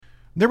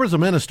There was a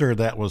minister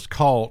that was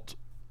caught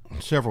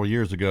several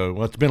years ago.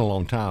 Well, it's been a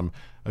long time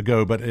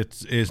ago, but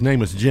his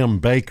name was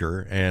Jim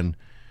Bakker, and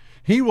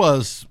he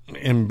was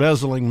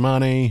embezzling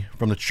money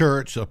from the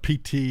church, a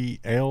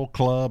PTL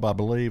club, I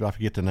believe. I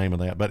forget the name of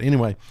that. But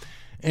anyway,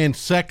 and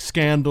sex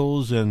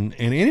scandals. And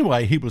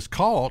anyway, he was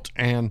caught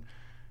and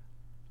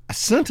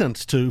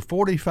sentenced to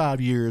 45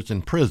 years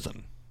in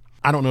prison.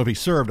 I don't know if he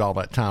served all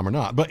that time or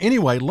not. But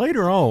anyway,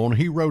 later on,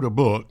 he wrote a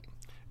book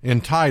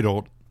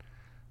entitled,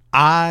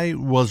 I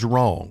Was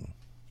Wrong.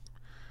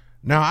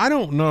 Now, I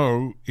don't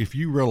know if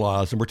you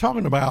realize, and we're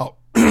talking about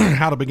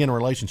how to begin a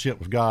relationship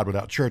with God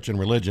without church and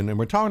religion, and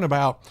we're talking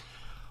about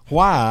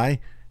why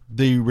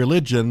the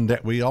religion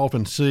that we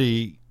often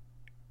see,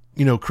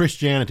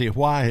 Christianity,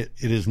 why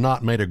it has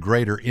not made a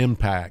greater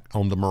impact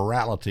on the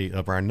morality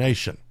of our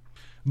nation.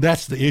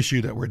 That's the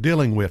issue that we're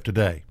dealing with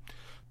today.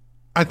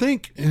 I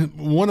think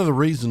one of the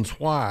reasons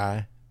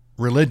why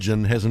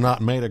religion has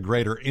not made a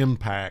greater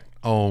impact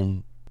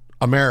on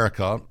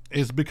America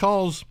is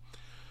because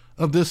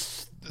of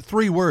this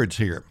three words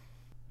here,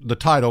 the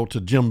title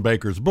to Jim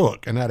Bakker's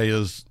book, and that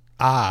is,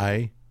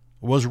 I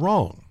was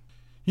wrong.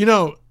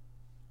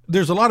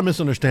 There's a lot of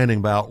misunderstanding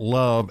about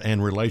love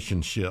and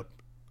relationship.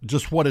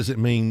 Just what does it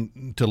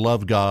mean to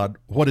love God?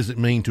 What does it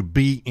mean to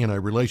be in a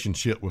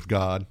relationship with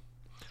God?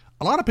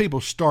 A lot of people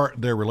start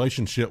their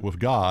relationship with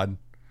God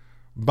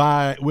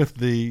with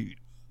the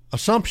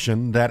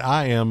assumption that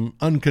I am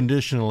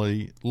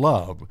unconditionally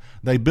loved.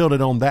 They build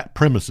it on that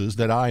premises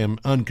that I am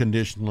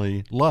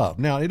unconditionally loved.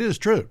 Now, it is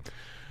true.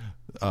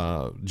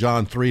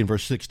 John 3 and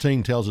verse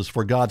 16 tells us,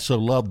 for God so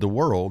loved the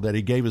world that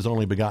he gave his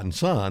only begotten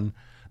Son,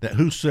 that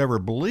whosoever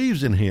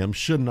believes in him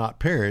should not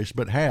perish,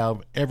 but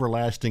have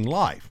everlasting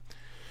life.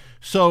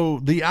 So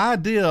the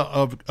idea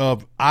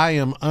of I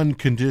am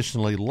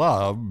unconditionally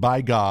loved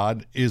by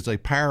God is a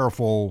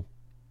powerful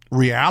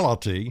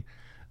reality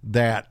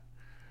that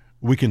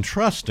we can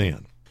trust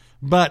in.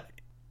 But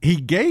he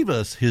gave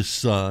us his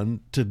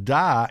Son to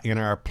die in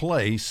our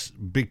place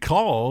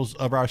because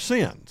of our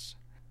sins.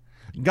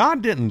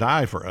 God didn't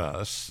die for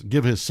us,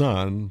 give his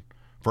Son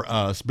for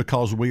us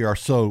because we are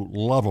so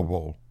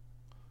lovable.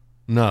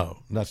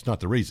 No, that's not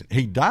the reason.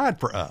 He died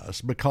for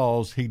us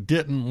because he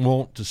didn't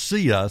want to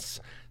see us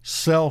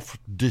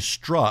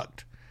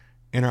self-destruct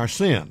in our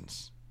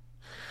sins.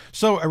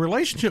 So a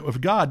relationship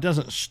with God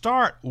doesn't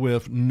start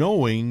with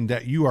knowing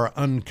that you are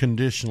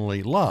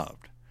unconditionally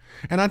loved.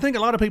 And I think a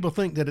lot of people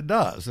think that it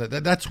does.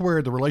 That's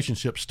where the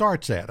relationship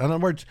starts at. In other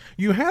words,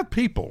 you have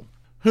people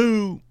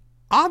who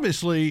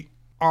obviously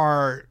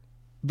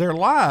their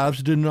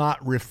lives do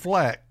not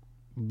reflect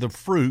the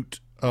fruit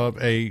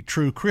of a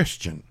true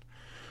Christian.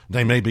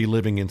 They may be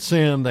living in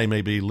sin. They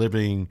may be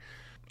living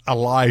a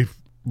life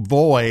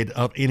void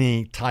of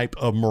any type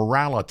of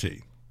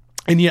morality.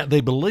 And yet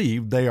they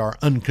believe they are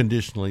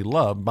unconditionally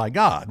loved by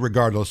God,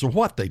 regardless of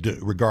what they do,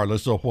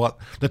 regardless of what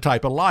the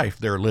type of life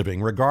they're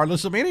living,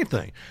 regardless of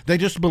anything. They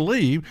just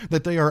believe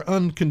that they are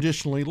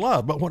unconditionally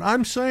loved. But what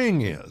I'm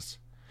saying is,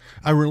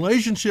 a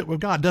relationship with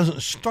God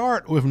doesn't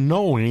start with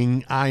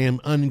knowing I am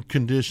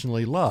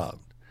unconditionally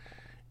loved.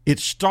 It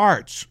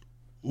starts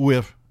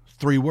with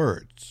three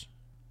words.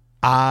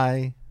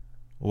 I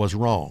was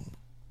wrong.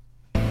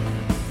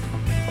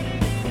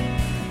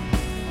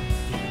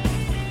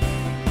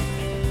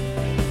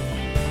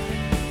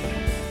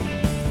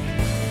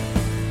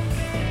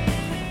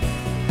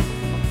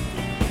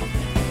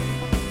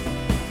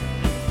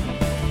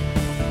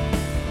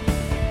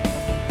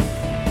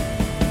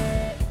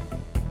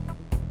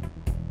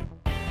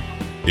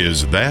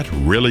 Is That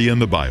Really in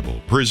the Bible?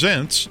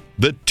 Presents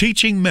the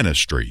teaching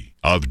ministry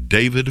of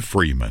David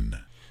Freeman.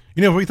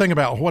 If we think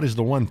about what is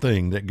the one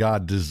thing that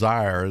God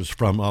desires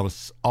from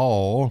us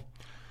all,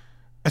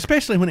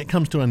 especially when it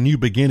comes to a new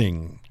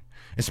beginning,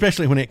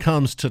 especially when it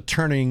comes to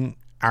turning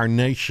our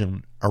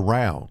nation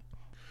around,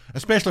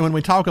 especially when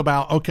we talk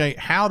about, okay,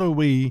 how do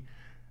we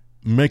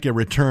make a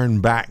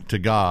return back to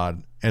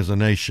God as a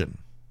nation?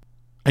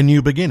 A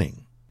new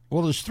beginning.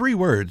 Well, there's three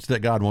words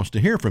that God wants to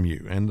hear from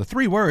you, and the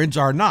three words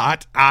are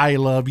not, I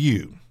love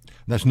you.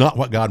 That's not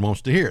what God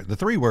wants to hear. The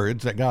three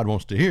words that God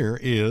wants to hear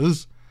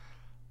is,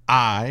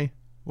 I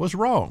was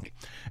wrong.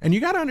 And you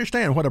got to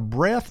understand what a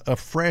breath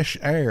of fresh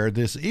air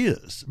this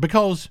is,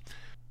 because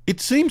it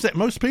seems that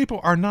most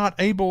people are not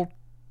able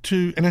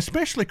to, and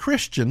especially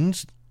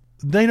Christians,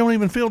 they don't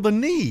even feel the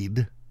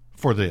need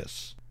for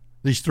these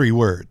three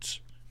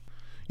words.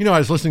 I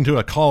was listening to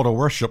a call to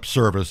worship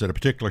service at a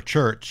particular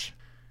church,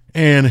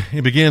 and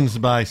it begins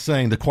by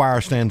saying, the choir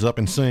stands up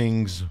and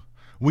sings,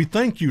 we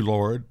thank you,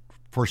 Lord,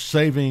 for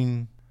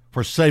saving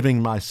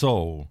my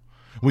soul.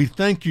 We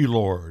thank you,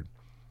 Lord,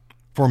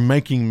 for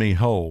making me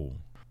whole.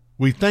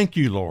 We thank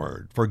you,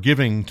 Lord, for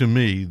giving to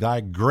me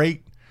thy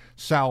great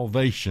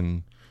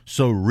salvation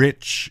so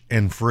rich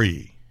and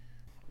free.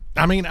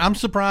 I mean, I'm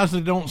surprised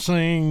they don't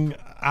sing,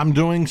 I'm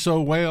doing so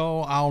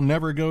well, I'll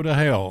never go to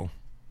hell.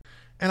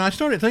 And I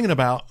started thinking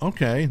about,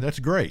 okay, that's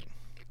great.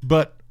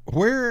 But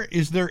where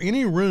is there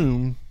any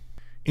room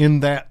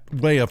in that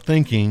way of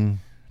thinking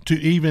to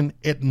even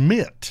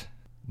admit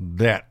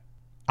that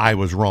I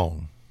was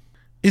wrong?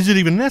 Is it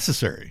even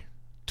necessary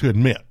to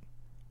admit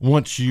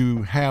once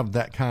you have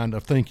that kind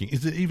of thinking?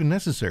 Is it even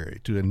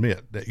necessary to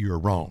admit that you're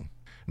wrong?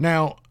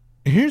 Now,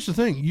 here's the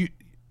thing.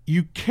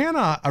 You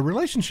cannot, a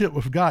relationship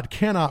with God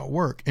cannot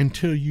work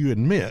until you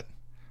admit,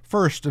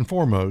 first and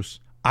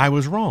foremost, I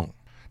was wrong.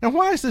 Now,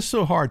 why is this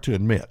so hard to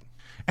admit?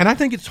 And I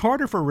think it's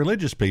harder for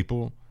religious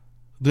people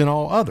than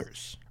all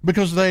others,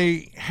 because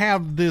they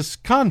have this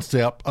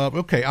concept of,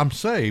 okay, I'm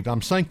saved,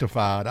 I'm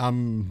sanctified,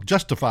 I'm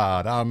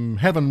justified, I'm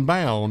heaven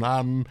bound,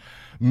 I'm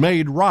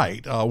made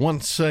right,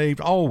 once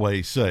saved,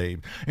 always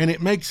saved. And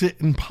it makes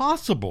it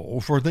impossible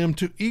for them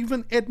to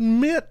even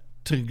admit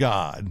to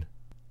God,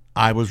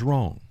 I was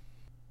wrong.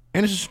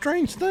 And it's a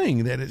strange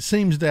thing that it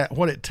seems that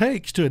what it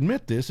takes to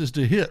admit this is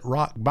to hit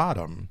rock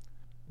bottom,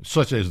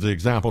 such as the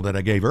example that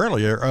I gave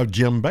earlier of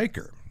Jim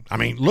Bakker. I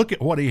mean, look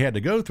at what he had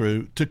to go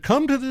through to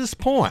come to this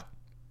point,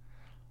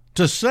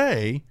 to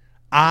say,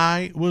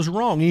 I was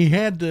wrong. He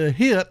had to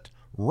hit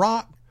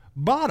rock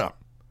bottom.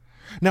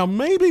 Now,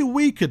 maybe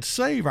we could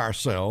save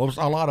ourselves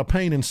a lot of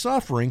pain and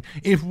suffering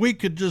if we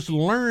could just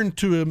learn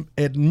to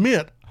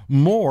admit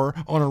more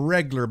on a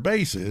regular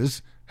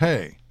basis,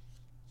 hey,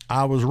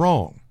 I was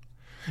wrong.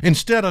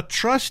 Instead of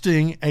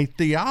trusting a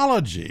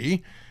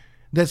theology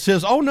that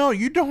says, oh, no,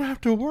 you don't have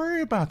to worry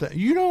about that.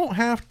 You don't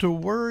have to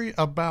worry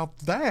about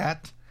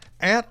that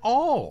at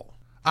all.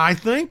 I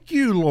thank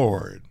you,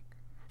 Lord,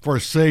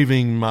 for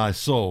saving my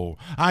soul.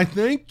 I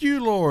thank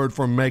you, Lord,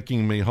 for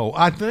making me whole.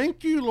 I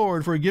thank you,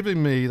 Lord, for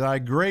giving me thy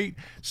great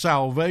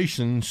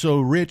salvation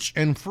so rich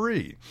and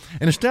free.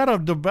 And instead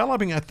of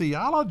developing a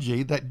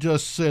theology that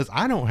just says,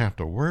 I don't have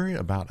to worry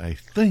about a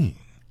thing,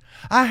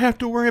 I have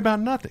to worry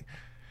about nothing.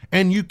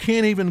 And you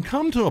can't even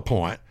come to a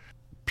point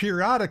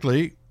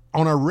periodically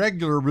on a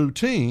regular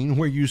routine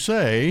where you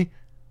say,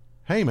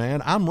 hey,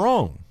 man, I'm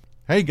wrong.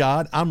 Hey,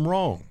 God, I'm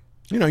wrong.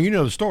 You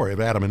know the story of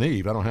Adam and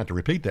Eve. I don't have to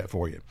repeat that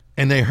for you.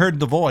 And they heard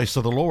the voice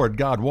of the Lord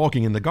God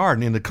walking in the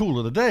garden in the cool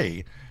of the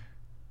day.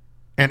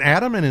 And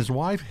Adam and his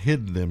wife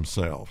hid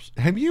themselves.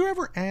 Have you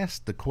ever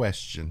asked the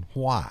question,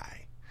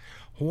 why?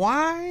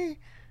 Why,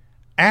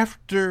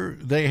 after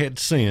they had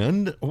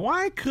sinned,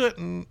 why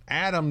couldn't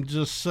Adam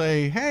just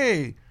say,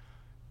 hey,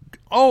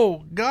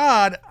 oh,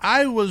 God,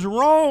 I was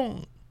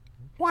wrong?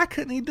 Why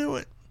couldn't he do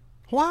it?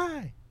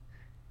 Why?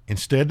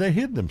 Instead, they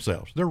hid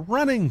themselves. They're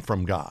running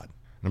from God.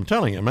 I'm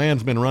telling you,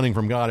 man's been running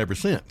from God ever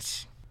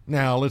since.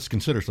 Now, let's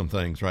consider some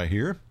things right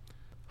here.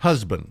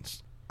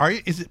 Husbands,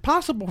 is it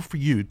possible for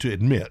you to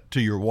admit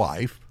to your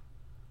wife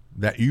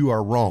that you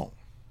are wrong?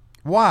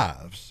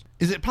 Wives,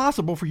 is it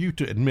possible for you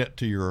to admit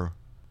to your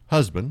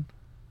husband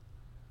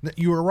that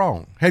you are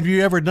wrong? Have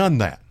you ever done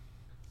that?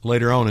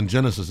 Later on in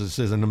Genesis, it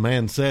says, and the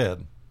man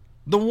said,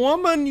 the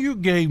woman you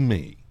gave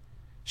me,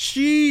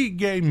 she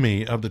gave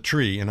me of the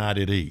tree, and I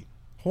did eat.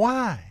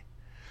 Why?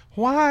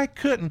 Why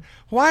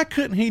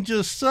couldn't he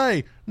just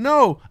say,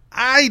 no,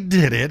 I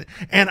did it,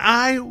 and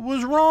I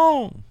was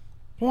wrong?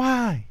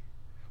 Why?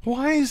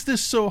 Why is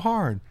this so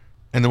hard?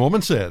 And the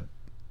woman said,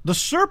 the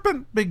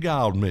serpent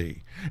beguiled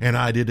me, and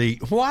I did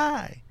eat.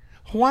 Why?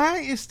 Why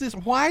is this?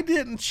 Why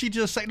didn't she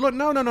just say, look,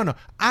 no,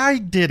 I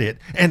did it,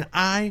 and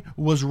I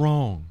was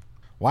wrong?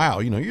 Wow,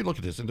 you look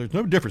at this, and there's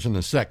no difference in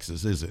the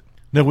sexes, is it?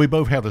 No, we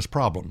both have this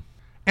problem.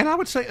 And I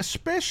would say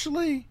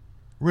especially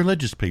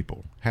religious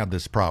people have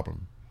this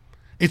problem.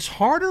 It's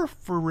harder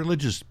for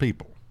religious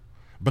people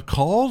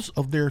because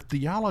of their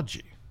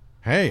theology.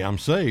 Hey, I'm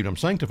saved, I'm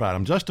sanctified,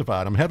 I'm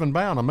justified, I'm heaven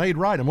bound, I'm made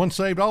right, I'm once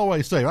saved,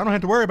 always saved. I don't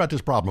have to worry about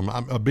this problem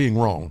of being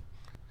wrong.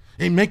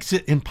 It makes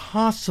it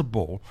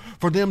impossible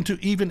for them to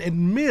even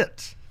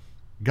admit,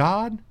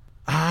 God,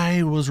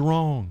 I was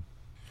wrong.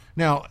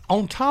 Now,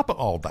 on top of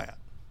all that,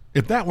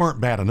 if that weren't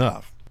bad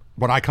enough,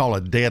 what I call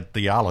a dead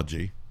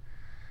theology,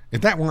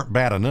 if that weren't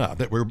bad enough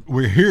that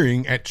we're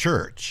hearing at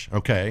church,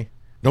 okay,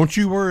 don't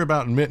you worry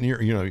about admitting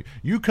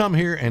you come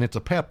here and it's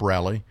a pep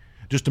rally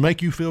just to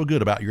make you feel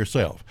good about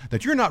yourself,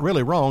 that you're not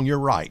really wrong, you're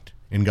right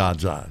in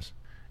God's eyes.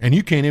 And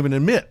you can't even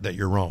admit that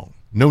you're wrong.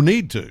 No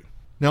need to.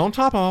 Now, on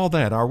top of all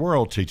that, our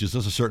world teaches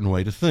us a certain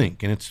way to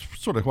think, and it's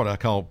sort of what I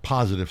call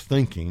positive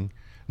thinking.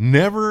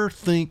 Never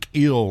think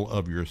ill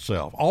of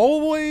yourself.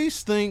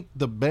 Always think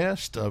the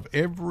best of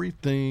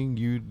everything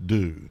you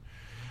do.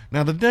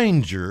 Now, the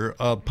danger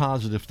of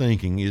positive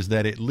thinking is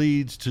that it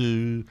leads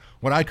to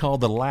what I call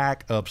the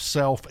lack of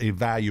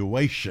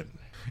self-evaluation.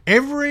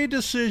 Every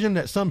decision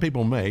that some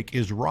people make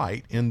is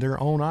right in their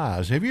own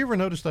eyes. Have you ever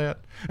noticed that?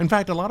 In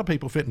fact, a lot of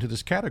people fit into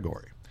this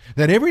category.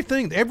 That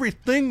everything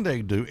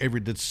they do,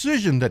 every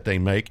decision that they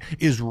make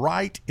is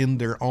right in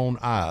their own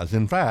eyes.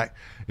 In fact,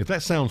 if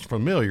that sounds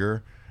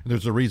familiar,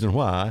 there's a reason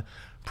why.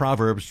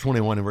 Proverbs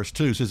 21 and verse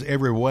 2 says,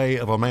 every way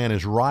of a man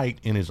is right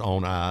in his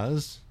own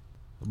eyes,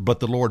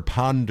 but the Lord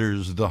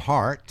ponders the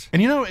heart.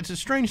 And it's a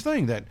strange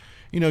thing that,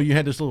 you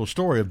had this little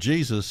story of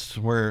Jesus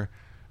where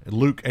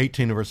Luke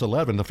 18 verse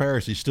 11, the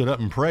Pharisee stood up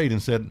and prayed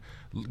and said,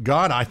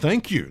 God, I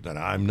thank you that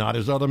I'm not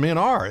as other men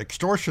are,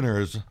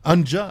 extortioners,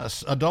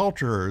 unjust,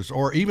 adulterers,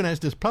 or even as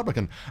this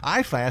publican.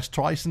 I fast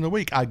twice in the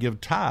week. I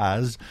give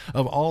tithes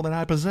of all that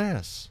I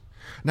possess.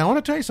 Now, I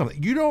want to tell you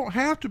something. You don't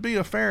have to be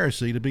a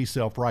Pharisee to be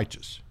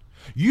self-righteous.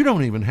 You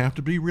don't even have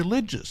to be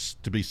religious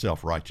to be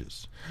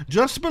self-righteous.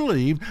 Just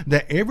believe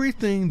that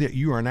everything that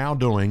you are now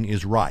doing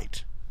is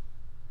right.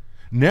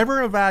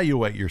 Never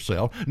evaluate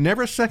yourself.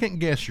 Never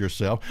second-guess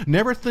yourself.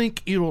 Never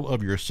think ill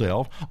of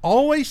yourself.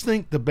 Always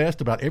think the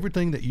best about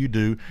everything that you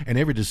do and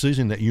every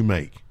decision that you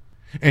make.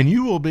 And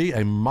you will be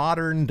a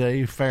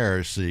modern-day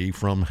Pharisee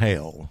from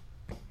hell.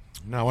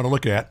 Now, I want to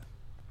look at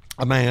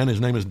a man.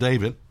 His name is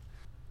David.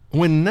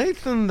 When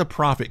Nathan the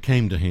prophet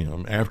came to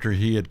him after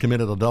he had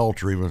committed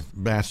adultery with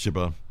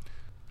Bathsheba,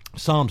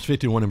 Psalms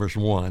 51 and verse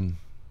 1,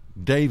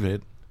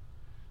 David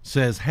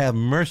says, "Have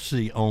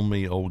mercy on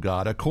me, O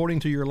God, according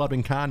to your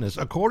loving kindness,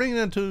 according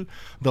unto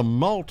the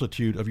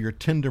multitude of your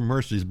tender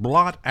mercies,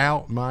 blot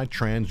out my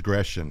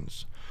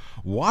transgressions.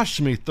 Wash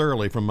me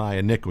thoroughly from my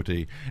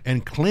iniquity,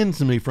 and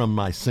cleanse me from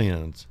my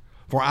sins.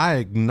 For I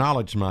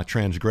acknowledge my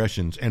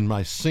transgressions, and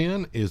my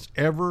sin is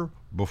ever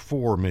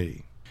before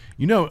me."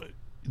 You know,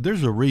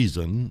 there's a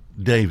reason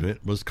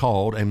David was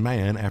called a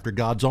man after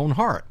God's own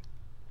heart.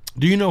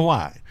 Do you know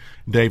why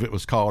David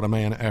was called a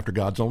man after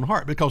God's own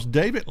heart? Because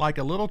David, like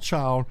a little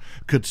child,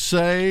 could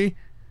say,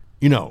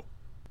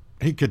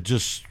 he could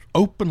just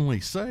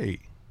openly say,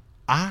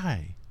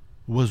 I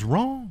was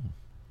wrong.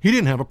 He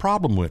didn't have a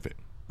problem with it,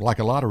 like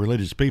a lot of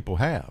religious people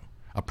have,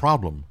 a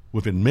problem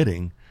with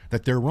admitting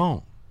that they're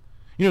wrong.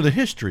 The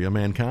history of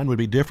mankind would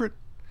be different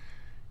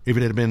if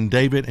it had been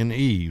David and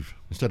Eve,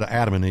 instead of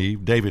Adam and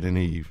Eve, David and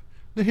Eve.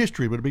 The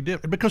history would be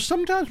different, because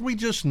sometimes we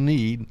just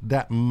need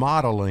that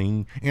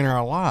modeling in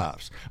our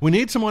lives. We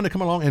need someone to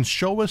come along and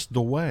show us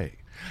the way,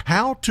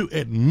 how to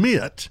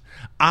admit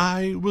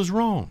I was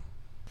wrong.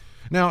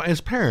 Now,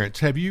 as parents,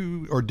 have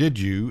you or did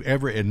you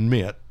ever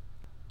admit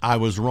I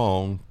was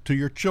wrong to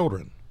your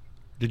children?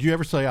 Did you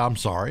ever say I'm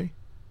sorry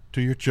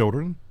to your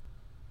children?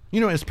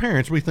 As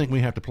parents, we think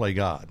we have to play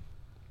God.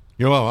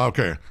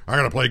 Okay, I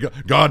got to play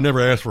God. God never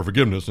asked for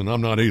forgiveness, and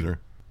I'm not either.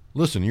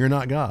 Listen, you're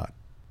not God.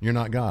 You're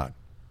not God.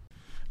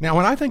 Now,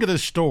 when I think of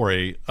this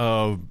story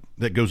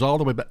that goes all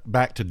the way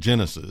back to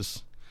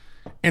Genesis,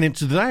 and it's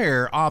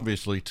there,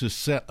 obviously, to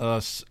set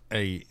us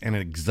an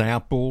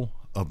example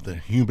of the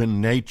human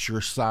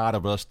nature side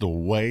of us, the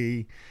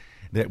way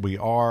that we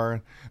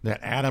are, that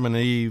Adam and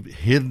Eve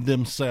hid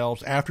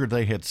themselves after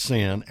they had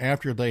sinned,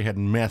 after they had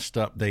messed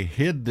up, they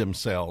hid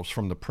themselves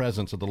from the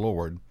presence of the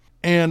Lord.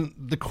 And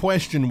the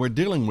question we're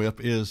dealing with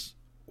is,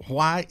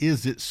 why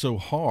is it so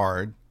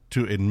hard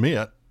to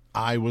admit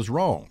I was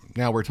wrong?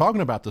 Now, we're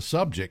talking about the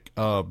subject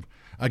of,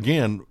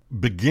 again,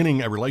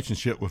 beginning a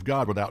relationship with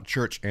God without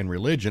church and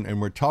religion, and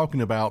we're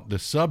talking about the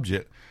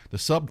subject. The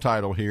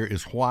subtitle here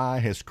is, why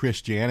has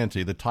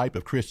Christianity, the type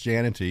of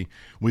Christianity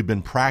we've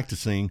been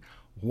practicing,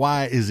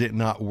 why is it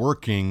not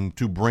working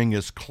to bring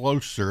us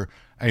closer,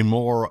 a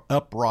more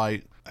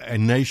upright, a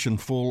nation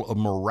full of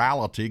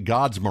morality,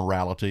 God's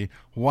morality?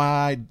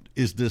 Why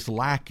is this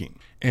lacking?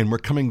 And we're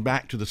coming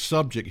back to the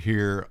subject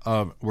here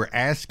of, we're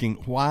asking,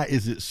 why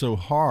is it so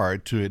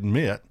hard to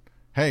admit,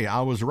 hey,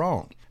 I was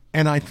wrong?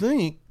 And I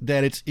think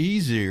that it's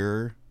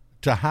easier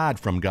to hide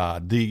from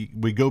God.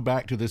 We go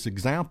back to this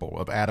example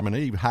of Adam and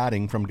Eve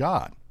hiding from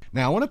God.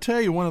 Now, I want to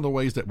tell you one of the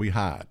ways that we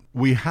hide.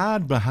 We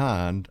hide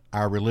behind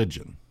our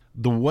religion.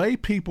 The way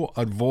people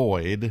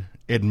avoid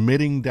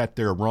admitting that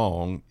they're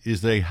wrong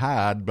is they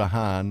hide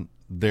behind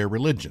their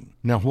religion.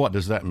 Now, what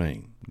does that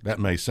mean? That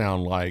may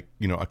sound like,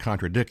 a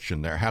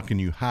contradiction there. How can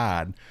you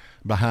hide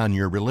behind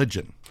your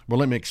religion? Well,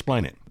 let me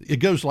explain it. It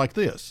goes like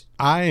this.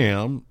 I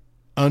am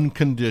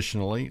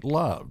unconditionally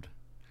loved.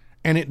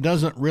 And it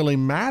doesn't really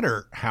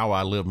matter how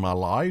I live my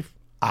life.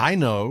 I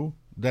know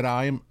that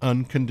I am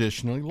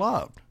unconditionally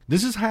loved.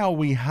 This is how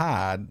we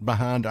hide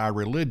behind our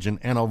religion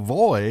and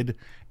avoid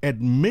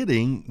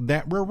admitting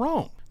that we're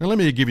wrong. Now, let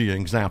me give you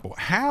an example.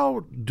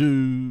 How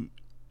do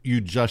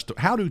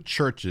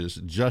churches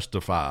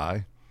justify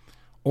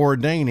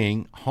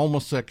ordaining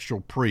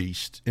homosexual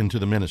priests into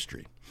the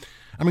ministry?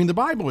 I mean, the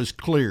Bible is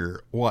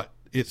clear what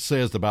it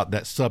says about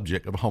that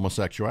subject of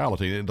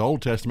homosexuality. The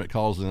Old Testament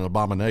calls it an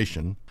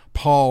abomination.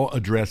 Paul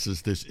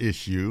addresses this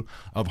issue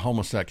of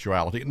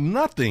homosexuality.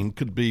 Nothing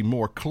could be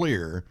more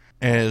clear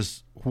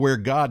as where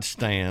God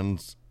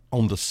stands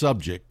on the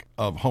subject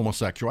of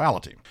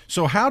homosexuality.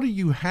 So how do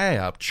you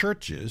have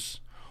churches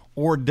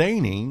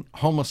ordaining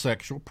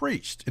homosexual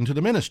priests into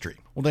the ministry?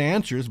 Well, the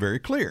answer is very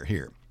clear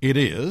here. It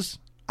is,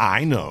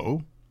 I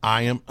know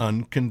I am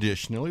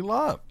unconditionally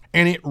loved.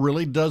 And it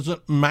really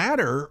doesn't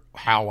matter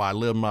how I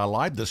live my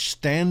life. The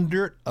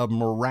standard of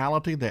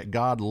morality that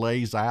God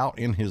lays out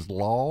in His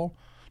law,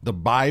 the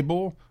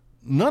Bible,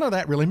 none of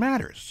that really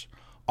matters.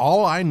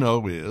 All I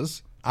know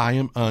is I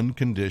am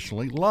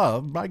unconditionally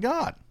loved by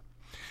God.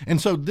 And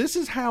so this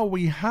is how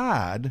we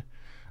hide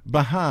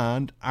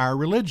behind our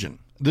religion.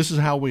 This is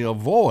how we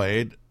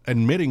avoid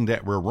admitting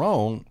that we're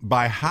wrong,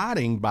 by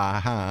hiding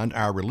behind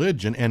our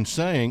religion and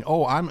saying,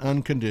 oh, I'm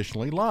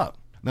unconditionally loved.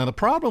 Now, the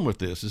problem with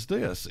this is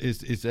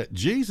that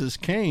Jesus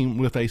came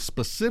with a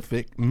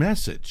specific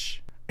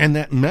message. And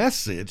that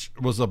message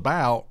was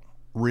about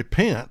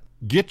repent,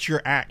 get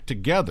your act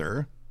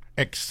together,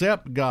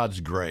 Accept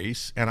God's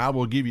grace, and I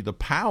will give you the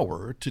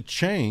power to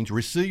change.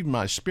 Receive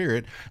my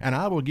Spirit, and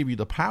I will give you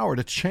the power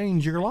to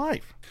change your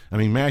life. I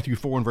mean, Matthew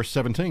 4 and verse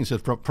 17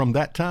 says, from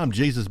that time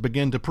Jesus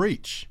began to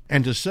preach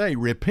and to say,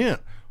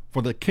 repent,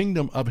 for the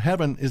kingdom of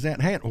heaven is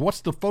at hand.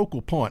 What's the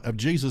focal point of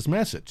Jesus'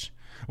 message?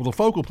 Well, the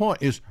focal point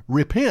is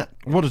repent.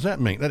 What does that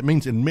mean? That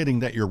means admitting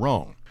that you're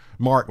wrong.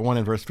 Mark 1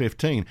 and verse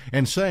 15,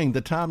 and saying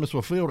the time is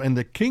fulfilled and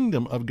the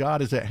kingdom of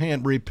God is at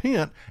hand.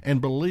 Repent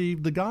and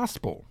believe the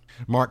gospel.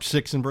 Mark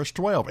 6 and verse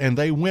 12, and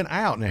they went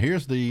out. Now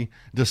here's the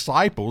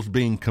disciples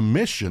being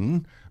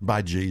commissioned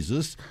by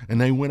Jesus,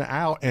 and they went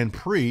out and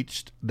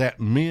preached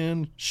that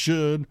men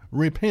should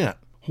repent.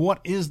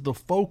 What is the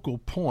focal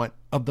point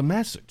of the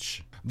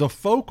message? The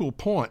focal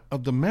point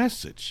of the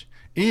message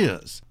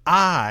is,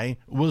 I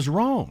was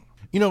wrong.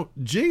 You know,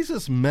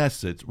 Jesus'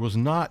 message was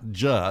not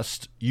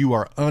just, you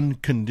are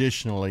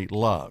unconditionally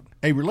loved.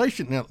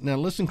 Now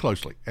listen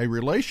closely. A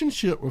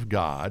relationship with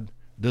God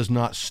does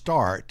not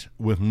start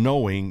with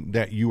knowing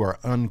that you are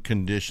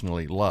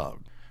unconditionally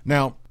loved.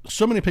 Now,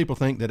 so many people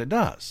think that it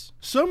does.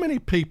 So many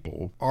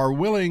people are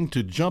willing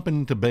to jump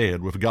into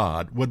bed with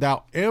God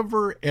without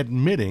ever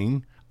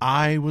admitting,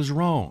 I was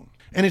wrong.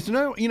 And it's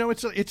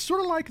it's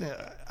sort of like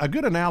a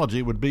good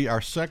analogy would be our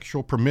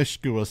sexual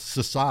promiscuous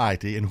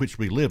society in which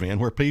we live in,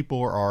 where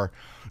people are,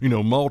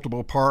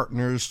 multiple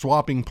partners,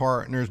 swapping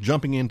partners,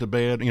 jumping into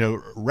bed,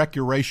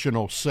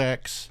 recreational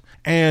sex,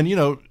 and,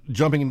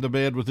 jumping into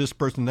bed with this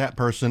person, that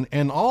person,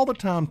 and all the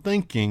time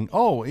thinking,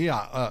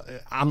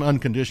 I'm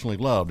unconditionally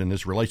loved in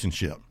this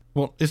relationship.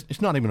 Well,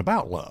 it's not even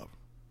about love.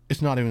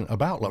 It's not even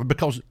about love,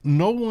 because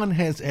no one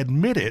has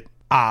admitted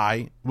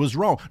I was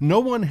wrong. No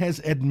one has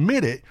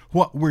admitted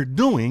what we're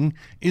doing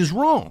is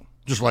wrong.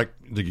 Just like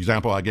the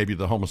example I gave you,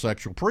 the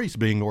homosexual priest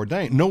being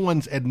ordained. No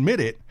one's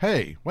admitted,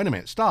 hey, wait a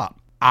minute, stop.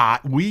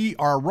 We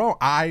are wrong.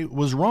 I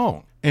was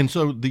wrong. And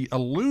so the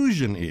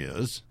illusion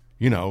is,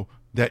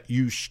 that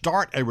you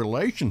start a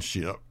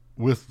relationship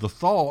with the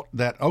thought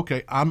that,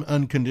 okay, I'm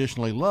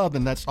unconditionally loved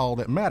and that's all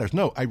that matters.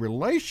 No, a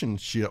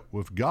relationship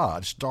with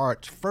God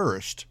starts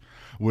first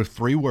with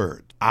 3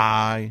 words.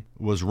 I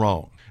was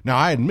wrong. Now,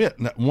 I admit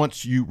that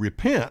once you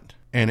repent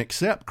and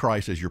accept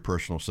Christ as your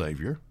personal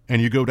Savior,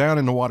 and you go down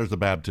in the waters of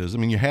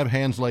baptism, and you have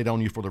hands laid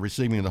on you for the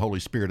receiving of the Holy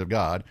Spirit of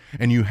God,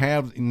 and you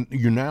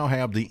now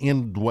have the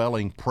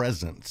indwelling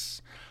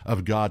presence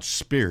of God's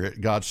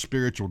Spirit, God's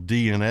spiritual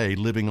DNA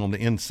living on the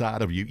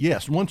inside of you.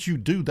 Yes, once you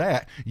do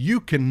that,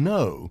 you can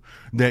know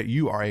that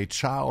you are a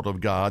child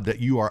of God, that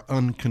you are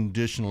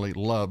unconditionally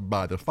loved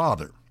by the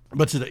Father.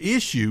 But to the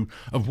issue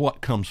of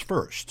what comes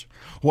first.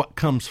 What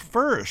comes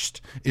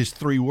first is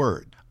 3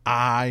 words.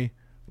 I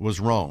was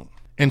wrong.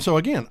 And so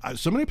again,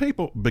 so many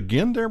people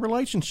begin their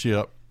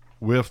relationship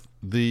with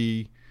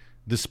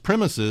this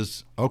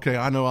premises, okay,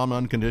 I know I'm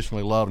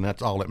unconditionally loved and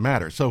that's all that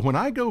matters. So when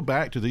I go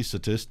back to these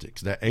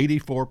statistics that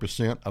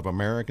 84% of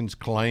Americans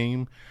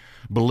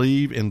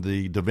believe in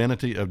the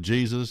divinity of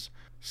Jesus,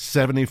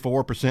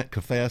 74%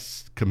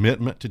 confess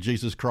commitment to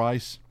Jesus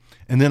Christ,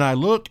 and then I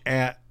look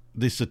at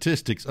the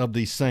statistics of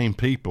these same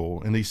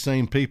people, and these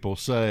same people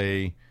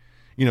say,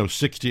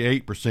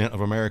 68% of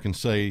Americans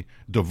say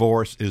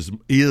divorce is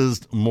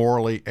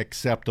morally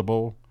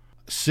acceptable.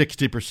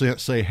 60%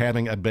 say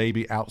having a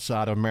baby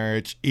outside of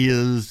marriage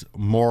is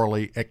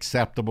morally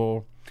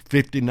acceptable.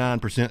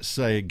 59%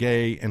 say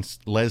gay and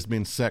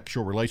lesbian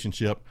sexual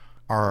relationship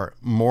are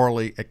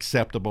morally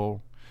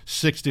acceptable.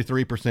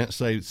 63%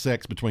 say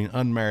sex between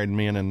unmarried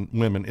men and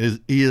women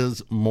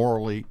is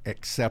morally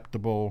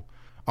acceptable.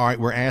 All right,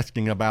 we're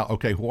asking about,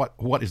 okay,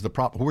 what is the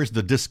problem? Where's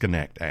the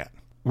disconnect at?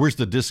 Where's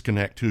the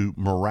disconnect to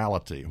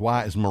morality?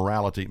 Why is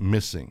morality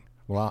missing?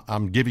 Well,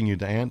 I'm giving you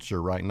the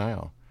answer right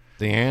now.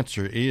 The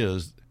answer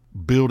is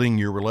building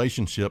your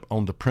relationship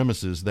on the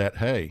premises that,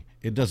 hey,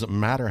 it doesn't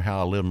matter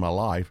how I live my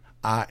life,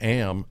 I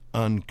am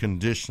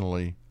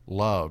unconditionally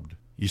loved.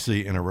 You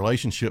see, in a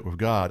relationship with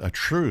God, a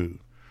true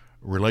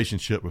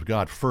relationship with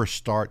God first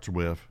starts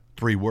with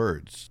 3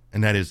 words,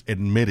 and that is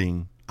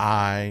admitting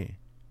I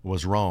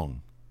was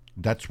wrong.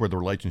 That's where the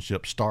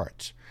relationship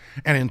starts.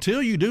 And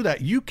until you do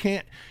that, you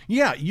can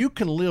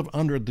live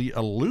under the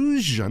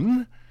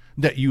illusion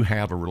that you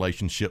have a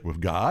relationship with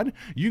God.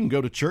 You can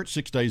go to church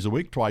 6 days a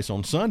week, twice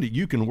on Sunday.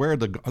 You can wear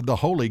the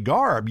holy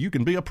garb. You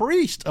can be a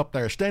priest up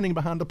there standing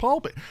behind the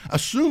pulpit,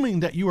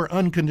 assuming that you are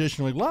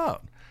unconditionally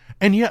loved.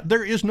 And yet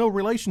there is no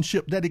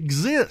relationship that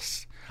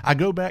exists. I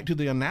go back to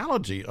the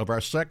analogy of our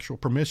sexual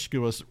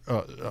promiscuous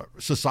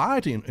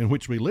society in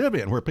which we live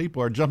in, where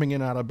people are jumping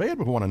in and out of bed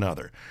with one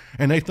another,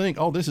 and they think,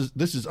 oh, this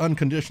is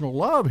unconditional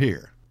love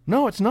here.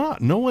 No, it's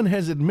not. No one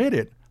has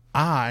admitted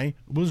I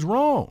was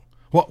wrong.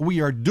 What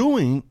we are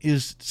doing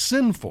is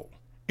sinful.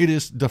 It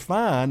is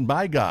defined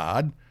by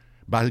God,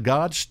 by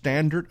God's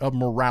standard of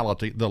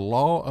morality, the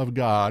law of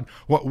God.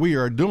 What we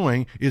are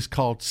doing is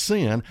called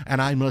sin,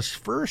 and I must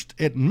first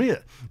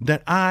admit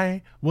that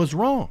I was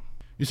wrong.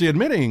 You see,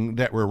 admitting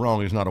that we're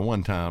wrong is not a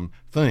one-time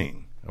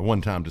thing, a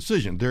one-time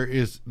decision. There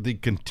is the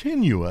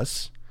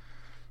continuous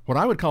what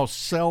I would call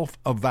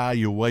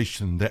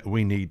self-evaluation that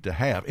we need to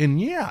have. And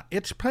yeah,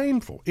 it's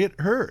painful.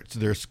 It hurts.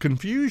 There's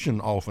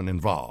confusion often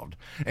involved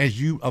as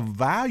you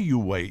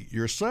evaluate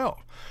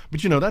yourself.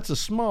 But that's a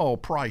small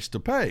price to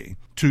pay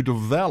to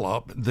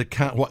develop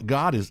what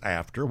God is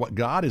after. What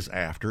God is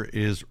after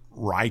is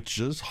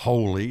righteous,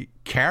 holy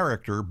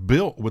character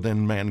built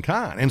within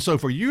mankind. And so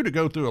for you to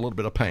go through a little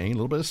bit of pain, a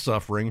little bit of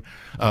suffering,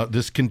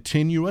 this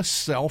continuous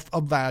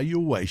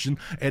self-evaluation,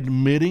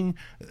 admitting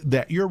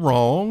that you're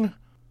wrong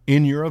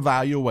in your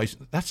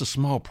evaluation, that's a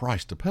small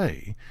price to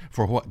pay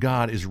for what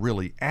God is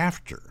really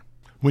after.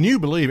 When you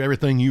believe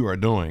everything you are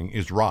doing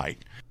is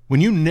right, when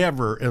you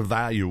never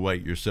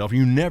evaluate yourself,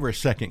 you never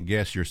second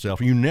guess yourself,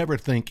 you never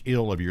think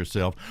ill of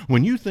yourself,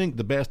 when you think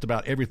the best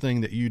about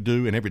everything that you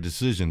do and every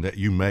decision that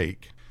you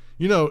make,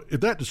 if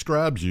that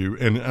describes you,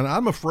 and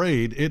I'm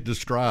afraid it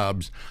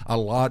describes a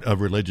lot of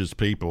religious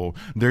people,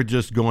 they're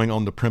just going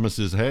on the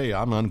premises, hey,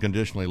 I'm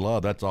unconditionally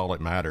loved, that's all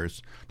that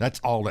matters. That's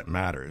all that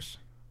matters.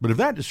 But if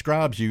that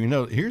describes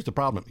you, here's the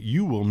problem.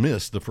 You will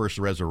miss the first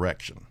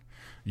resurrection.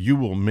 You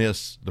will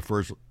miss the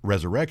first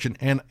resurrection.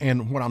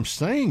 And what I'm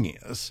saying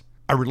is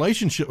a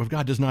relationship with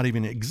God does not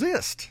even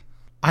exist.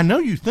 I know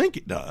you think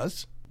it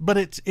does, but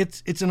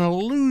it's an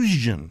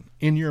illusion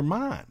in your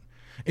mind.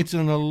 It's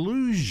an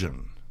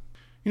illusion.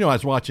 I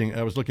was looking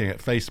at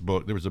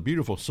Facebook. There was a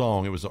beautiful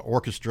song. It was an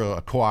orchestra,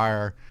 a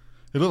choir.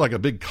 It looked like a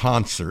big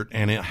concert,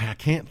 and I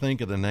can't think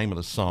of the name of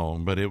the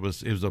song, but it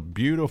was a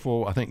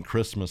beautiful, I think,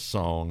 Christmas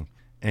song.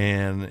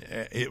 And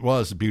it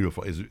was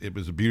beautiful. It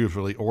was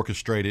beautifully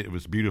orchestrated. It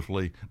was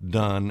beautifully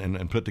done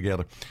and put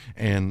together,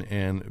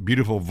 and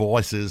beautiful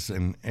voices.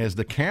 And as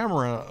the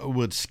camera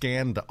would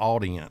scan the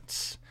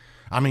audience,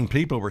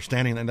 people were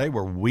standing and they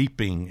were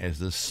weeping as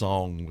this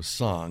song was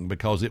sung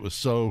because it was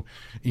so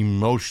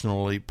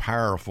emotionally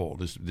powerful.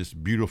 This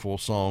beautiful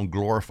song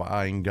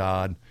glorifying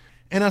God.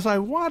 And as I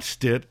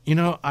watched it,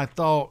 I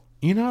thought,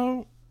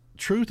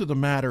 truth of the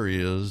matter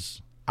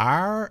is,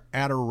 our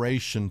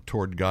adoration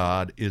toward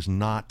God is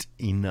not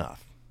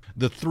enough.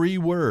 The 3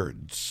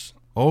 words,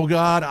 "Oh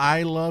God,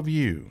 I love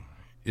you,"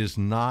 is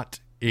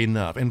not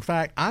enough. In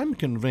fact, I'm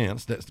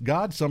convinced that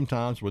God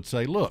sometimes would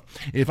say, look,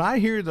 if I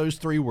hear those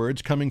 3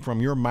 words coming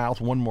from your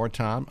mouth one more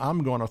time,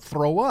 I'm going to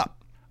throw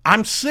up.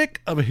 I'm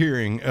sick of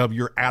hearing of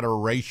your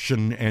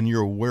adoration and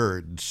your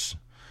words.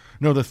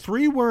 No, the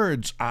 3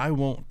 words I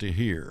want to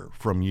hear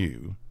from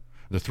you,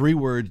 the 3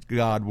 words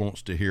God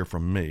wants to hear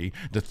from me,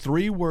 the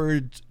 3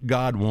 words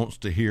God wants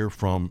to hear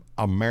from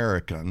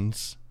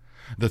Americans,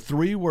 the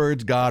 3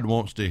 words God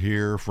wants to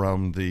hear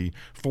from the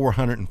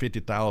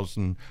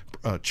 450,000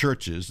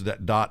 churches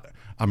that dot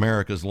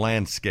America's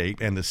landscape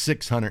and the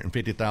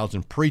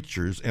 650,000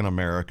 preachers in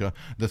America,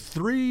 the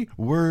 3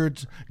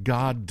 words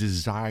God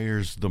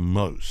desires the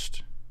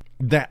most,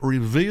 that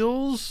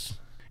reveals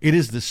it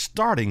is the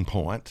starting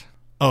point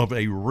of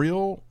a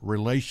real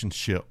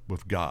relationship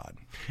with God.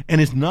 And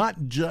it's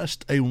not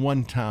just a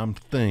one-time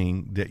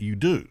thing that you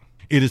do.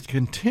 It is a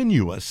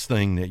continuous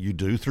thing that you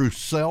do through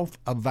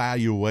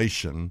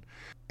self-evaluation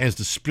as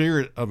the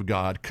Spirit of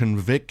God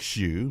convicts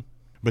you.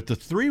 But the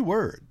 3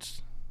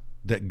 words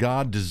that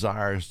God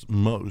desires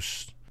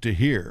most to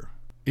hear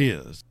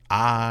is,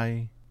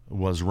 I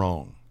was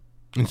wrong.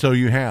 And so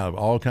you have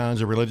all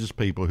kinds of religious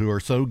people who are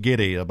so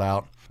giddy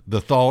about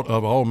the thought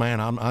of, oh man,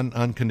 I'm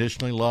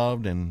unconditionally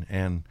loved,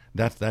 and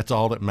that's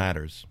all that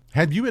matters.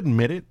 Have you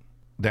admitted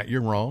that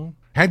you're wrong?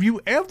 Have you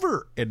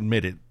ever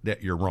admitted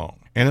that you're wrong?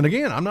 And then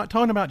again, I'm not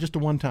talking about just a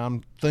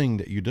one-time thing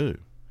that you do.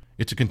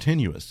 It's a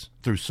continuous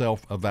through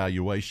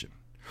self-evaluation.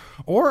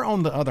 Or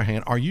on the other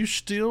hand, are you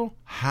still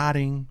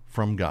hiding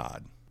from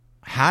God?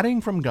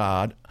 Hiding from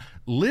God,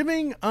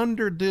 living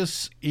under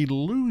this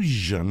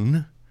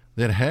illusion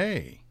that,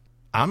 hey,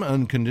 I'm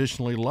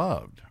unconditionally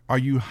loved. Are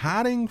you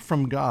hiding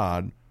from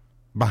God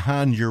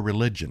behind your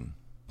religion,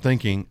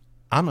 thinking,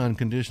 I'm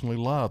unconditionally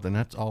loved and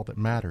that's all that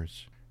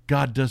matters?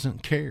 God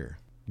doesn't care.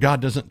 God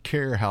doesn't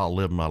care how I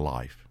live my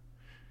life.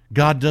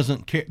 God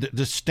doesn't care.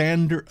 The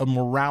standard of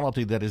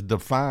morality that is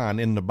defined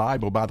in the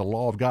Bible by the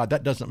law of God,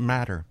 that doesn't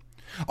matter.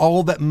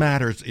 All that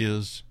matters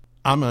is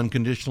I'm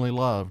unconditionally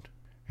loved.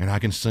 And I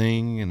can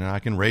sing, and I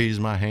can raise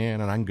my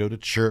hand, and I can go to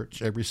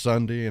church every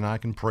Sunday, and I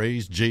can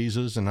praise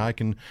Jesus, and I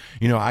can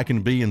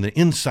be in the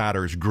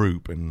insiders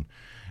group and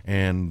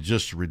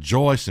just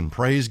rejoice and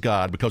praise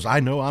God because I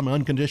know I'm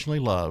unconditionally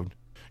loved.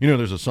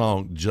 There's a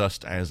song,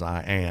 Just As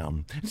I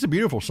Am. It's a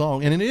beautiful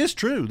song, and it is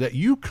true that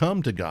you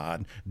come to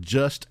God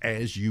just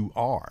as you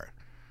are.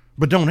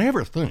 But don't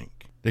ever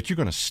think that you're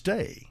going to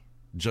stay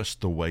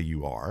just the way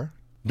you are.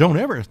 Don't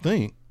ever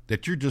think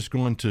that you're just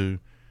going to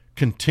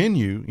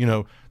continue,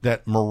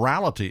 that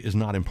morality is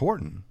not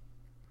important.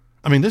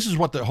 This is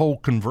what the whole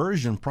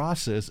conversion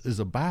process is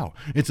about.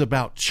 It's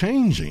about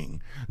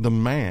changing the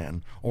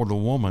man or the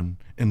woman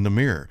in the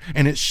mirror.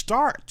 And it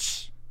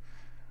starts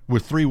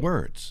with 3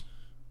 words.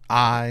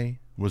 I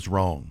was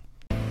wrong.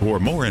 For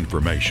more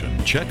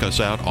information, check us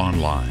out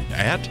online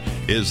at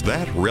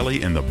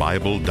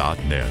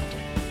isthatreallyinthebible.net.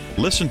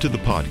 Listen to the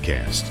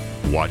podcast,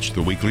 watch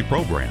the weekly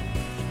program,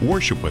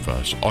 Worship with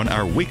us on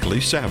our weekly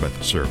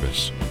Sabbath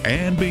service.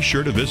 And be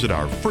sure to visit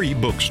our free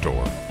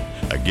bookstore.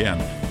 Again,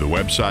 the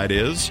website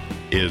is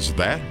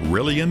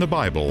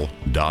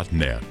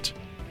isthatreallyinthebible.net.